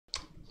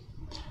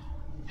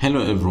Hello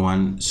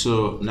everyone.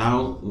 So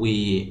now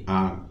we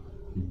are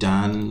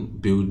done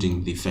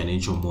building the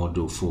financial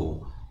model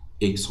for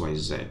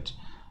XYZ.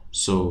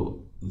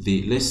 So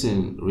the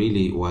lesson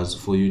really was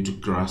for you to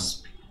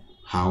grasp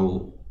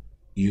how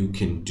you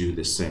can do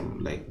the same,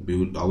 like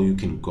build how you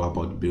can go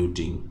about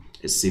building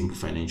a simple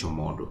financial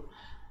model.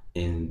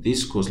 And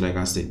this course, like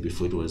I said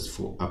before, it was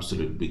for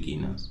absolute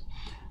beginners.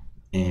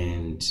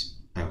 And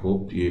I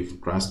hope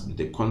you've grasped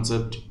the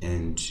concept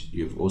and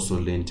you've also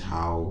learned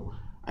how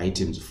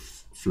items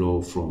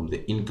flow from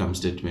the income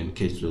statement,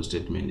 cash flow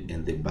statement,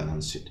 and the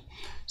balance sheet.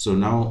 So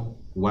now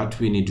what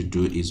we need to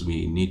do is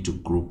we need to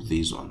group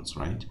these ones,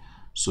 right?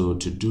 So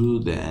to do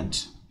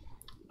that,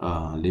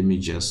 let me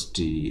just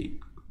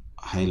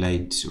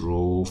highlight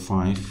row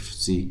 5,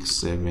 6,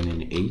 7,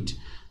 and 8,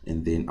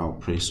 and then I'll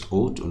press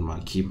Alt on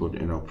my keyboard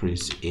and I'll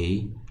press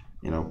A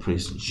and I'll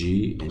press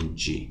G and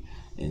G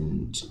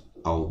and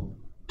I'll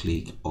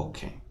click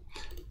OK.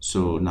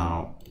 So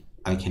now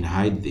I can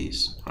hide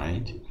this,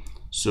 right?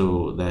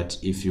 So that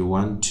if you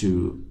want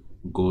to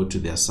go to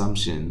the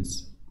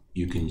assumptions,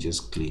 you can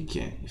just click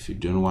here. If you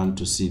don't want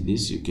to see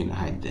this, you can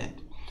hide that.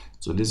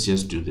 So let's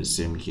just do the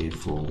same here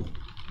for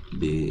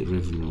the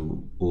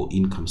revenue or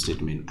income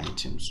statement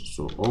items.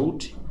 So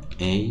Alt,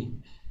 A,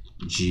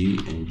 G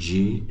and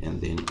G, and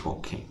then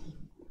OK.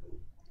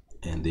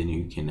 And then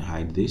you can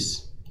hide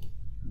this.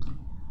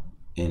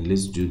 And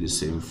let's do the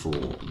same for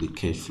the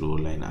cash flow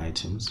line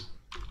items.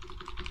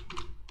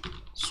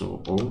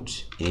 So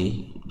Alt,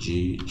 A,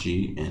 G,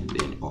 G, and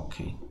then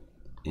OK.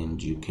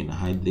 And you can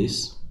hide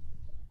this.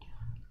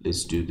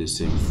 Let's do the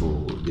same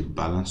for the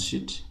balance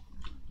sheet.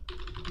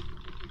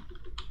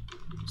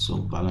 So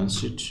balance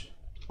sheet,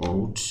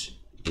 Alt,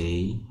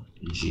 A,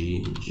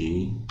 G,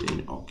 G,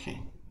 then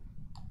OK.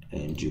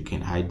 And you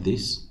can hide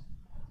this.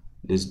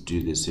 Let's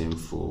do the same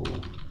for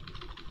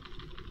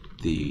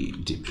the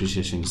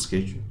depreciation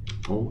schedule.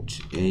 Alt,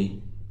 A,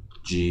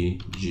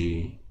 G,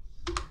 G,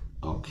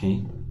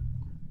 OK.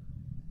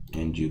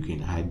 And you can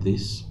hide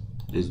this.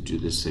 Let's do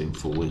the same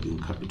for working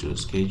capital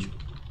schedule.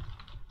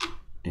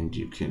 And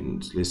you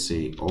can, let's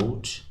say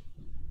Alt,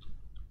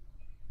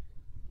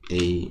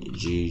 A,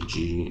 G,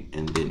 G,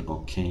 and then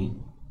OK.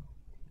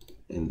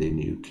 And then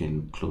you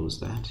can close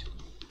that.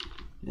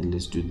 And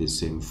let's do the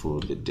same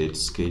for the debt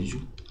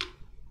schedule.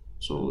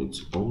 So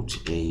it's Alt,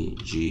 A,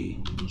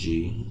 G,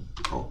 G,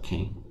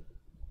 OK.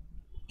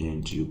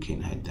 And you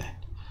can hide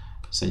that.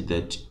 Such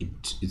that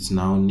it's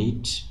now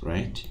neat,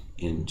 right?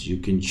 And you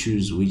can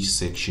choose which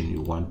section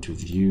you want to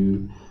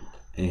view,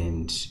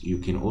 and you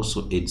can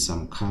also add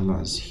some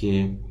colors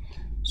here.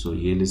 So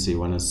here, let's say you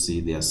want to see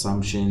the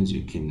assumptions,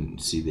 you can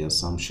see the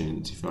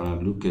assumptions. If you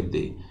want to look at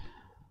the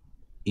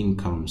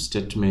income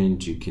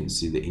statement, you can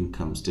see the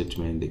income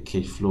statement, the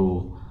cash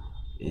flow,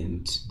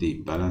 and the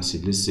balance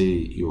sheet. Let's say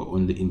you're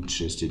only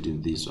interested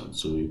in this one,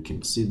 so you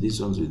can see these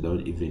ones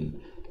without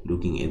even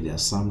looking at the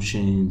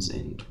assumptions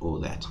and all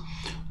that.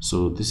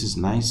 So this is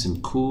nice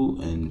and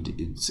cool, and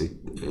it's a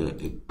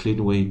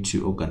clean way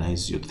to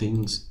organize your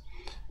things,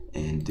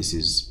 and this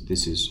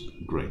is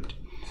great.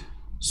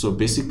 So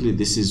basically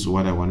this is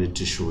what I wanted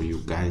to show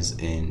you guys,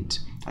 and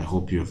I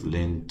hope you have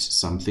learned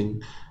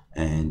something,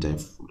 and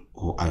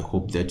I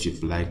hope that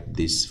you've liked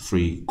this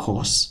free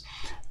course.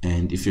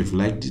 And if you've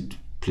liked it,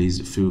 please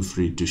feel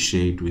free to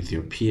share it with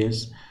your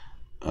peers.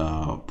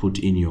 Put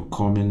in your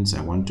comments.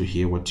 I want to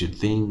hear what you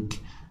think.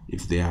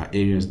 If there are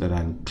areas that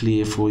are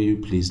unclear for you,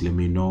 please let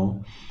me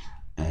know.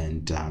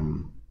 And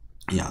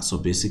yeah, so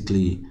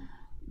basically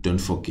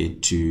don't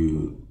forget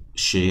to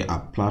share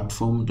our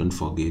platform. Don't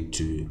forget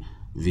to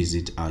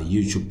visit our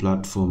YouTube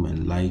platform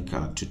and like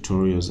our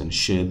tutorials and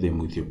share them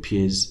with your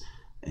peers,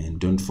 and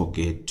don't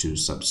forget to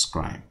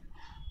subscribe.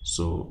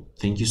 So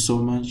thank you so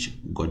much.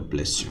 God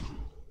bless you.